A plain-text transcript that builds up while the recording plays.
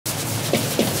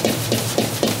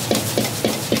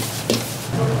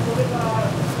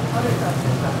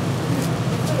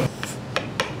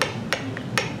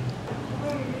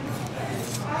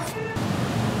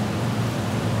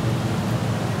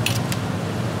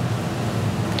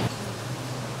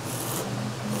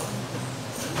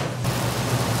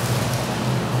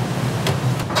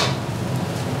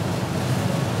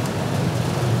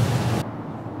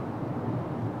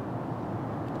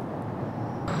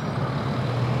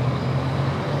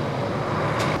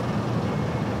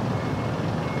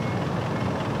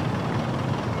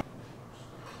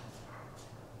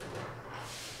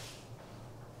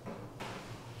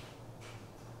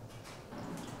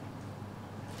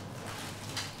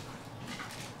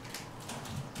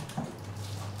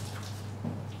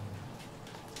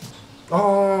あ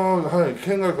あ、はい、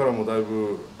県外からもだい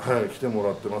ぶ、はい、来ても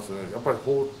らってますね。やっぱり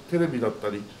テレビだった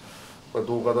り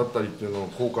動画だったりっていうの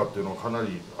効果っていうのはかな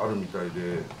りあるみたい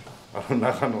で、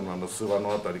長野の諏訪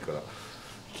のあたりから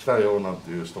来たよなん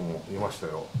ていう人もいました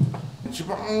よ。一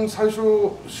番最初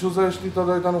取材していた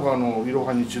だいたのがいろ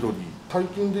はに千鳥。最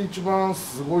近で一番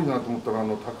すごいなと思ったら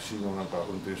タクシーのなんか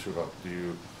運転手がってい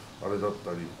うあれだっ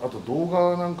たり、あと動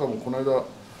画なんかもこの間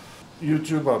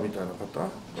YouTuber みたいな方が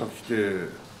来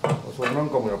て、それなん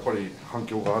かもやっぱり反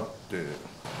響があって、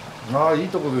ああいい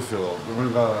とこですよ。これ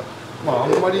がまああ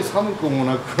んまり寒くも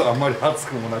なくあんまり暑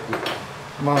くもなく、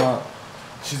まあ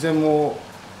自然も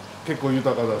結構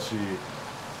豊かだし、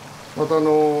また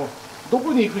ど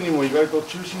こに行くにも意外と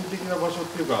中心的な場所っ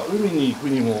ていうか、海に行く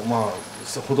にもまあ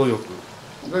程よく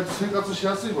意外と生活し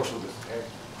やすい場所です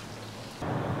ね。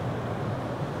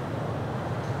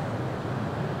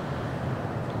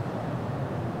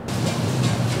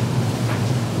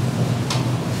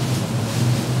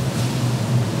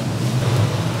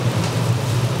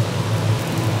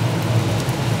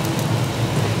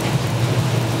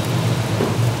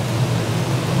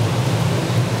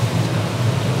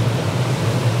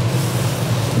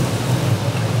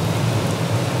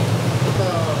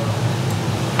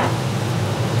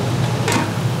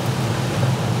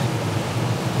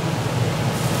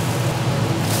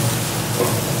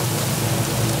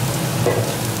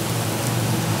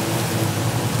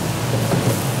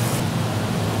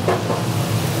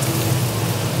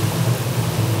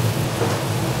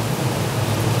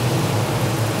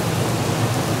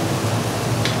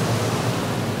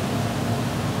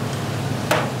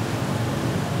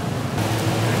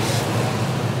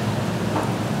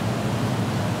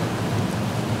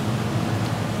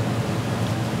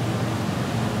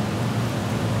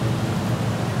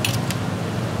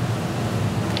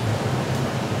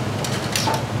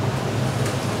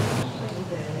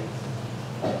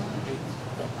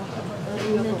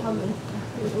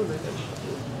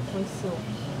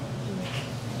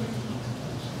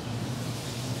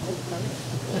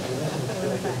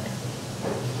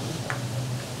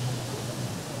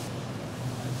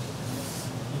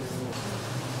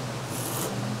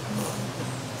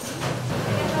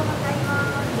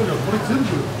これ全部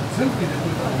入れてくれ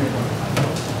た方がいいかな。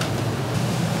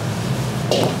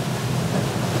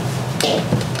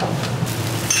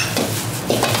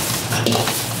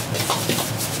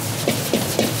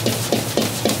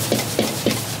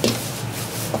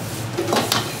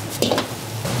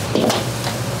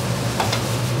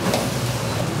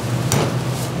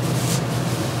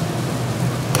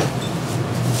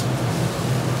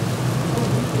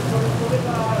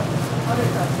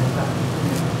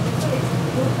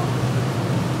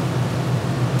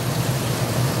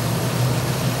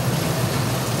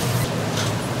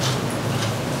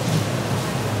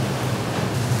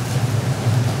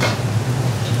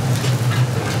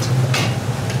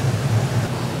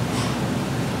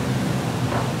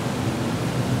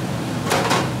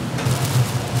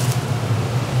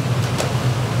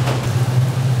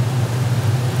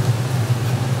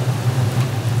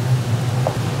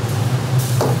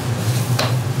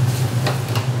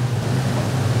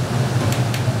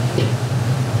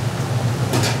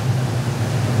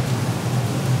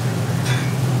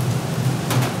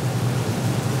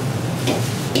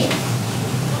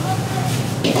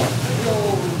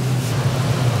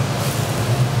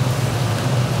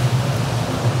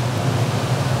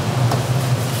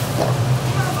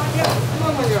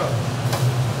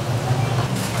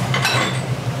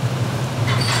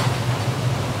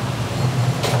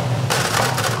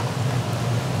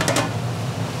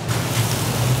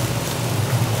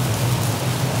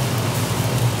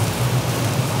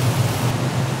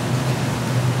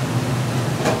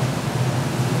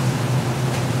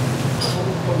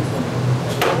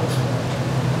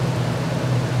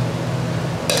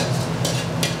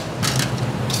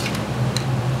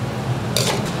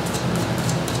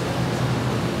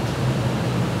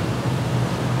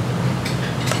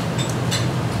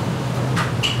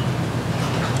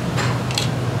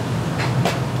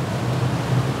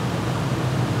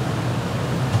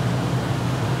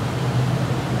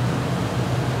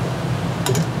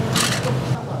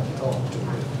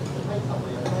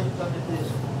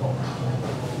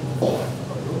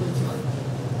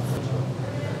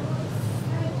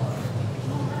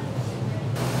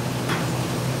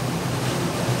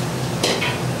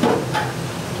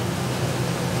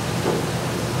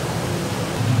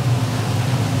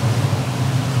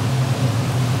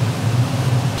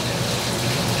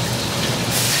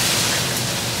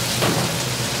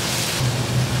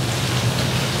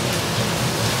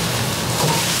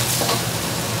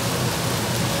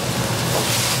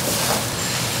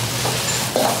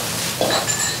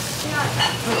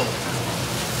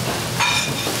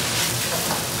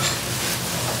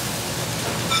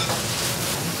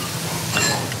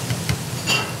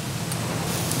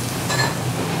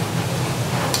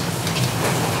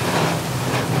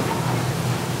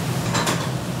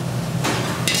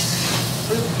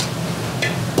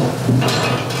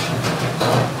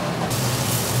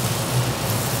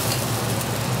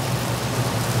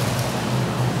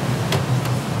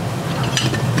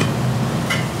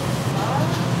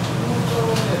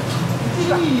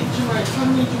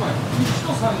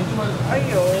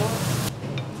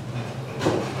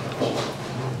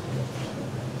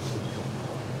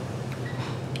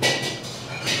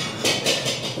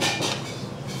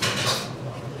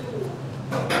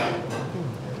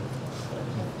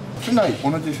市内、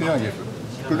同じ市内です。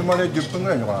車で10分ぐ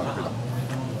らいのところなんです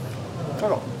けど、た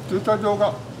だ駐車場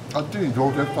があっちに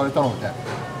増設されたので、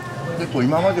結構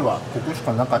今まではここし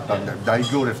かなかったんで大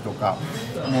行列とか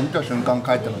もう見た瞬間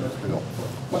帰ったんですけど、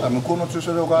まだ向こうの駐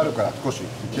車場があるから少し行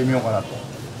ってみようかなと。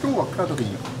今日は来た時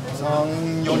に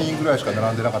3、4人ぐらいしか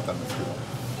並んでなかったんです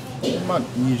けど、まあ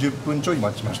20分ちょい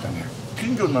待ちましたね。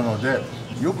近所なので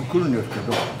よく来るんですけ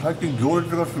ど、最近行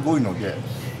列がすごいので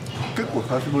結構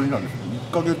久しぶりなんです。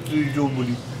1ヶ月以上ぶ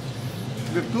り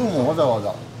で、今日もわざわ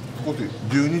ざ少し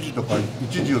12時とか1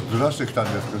時をずらしてきた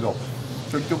んですけど、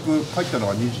結局帰ったの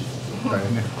が2時だよ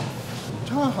ね。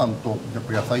チャーハンとやっ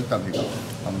ぱ野菜炒めが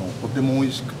とても美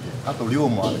味しくて、あと量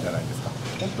もあるじゃないですか。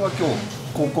本当は今日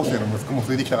高校生の息子も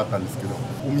連れてきたかったんですけど、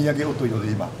お土産をというの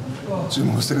で今注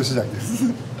文してる次第です。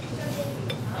チ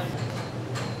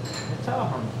ャーハン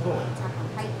と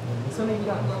味噌ネギ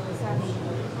ラーメン。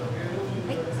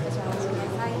はい、少しお待ちくだ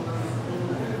さい。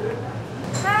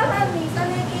チャーハン味噌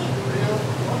ネギ。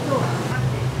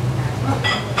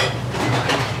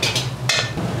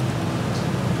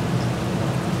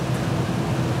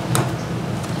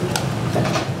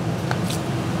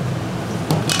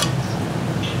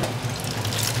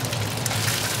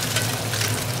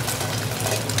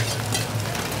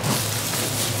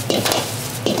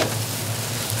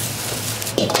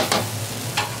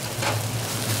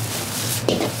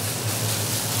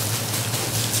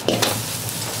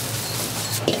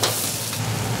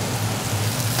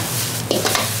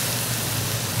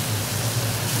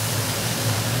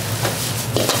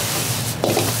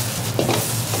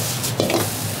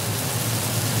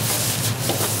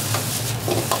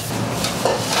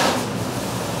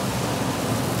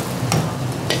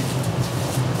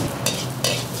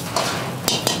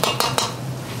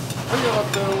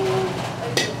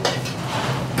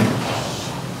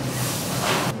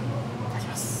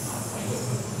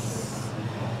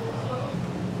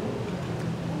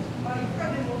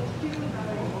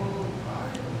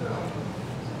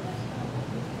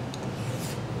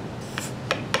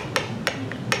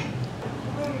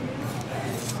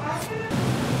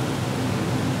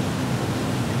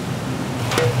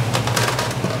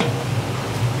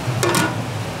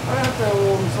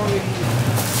味噌ネ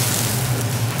ギ。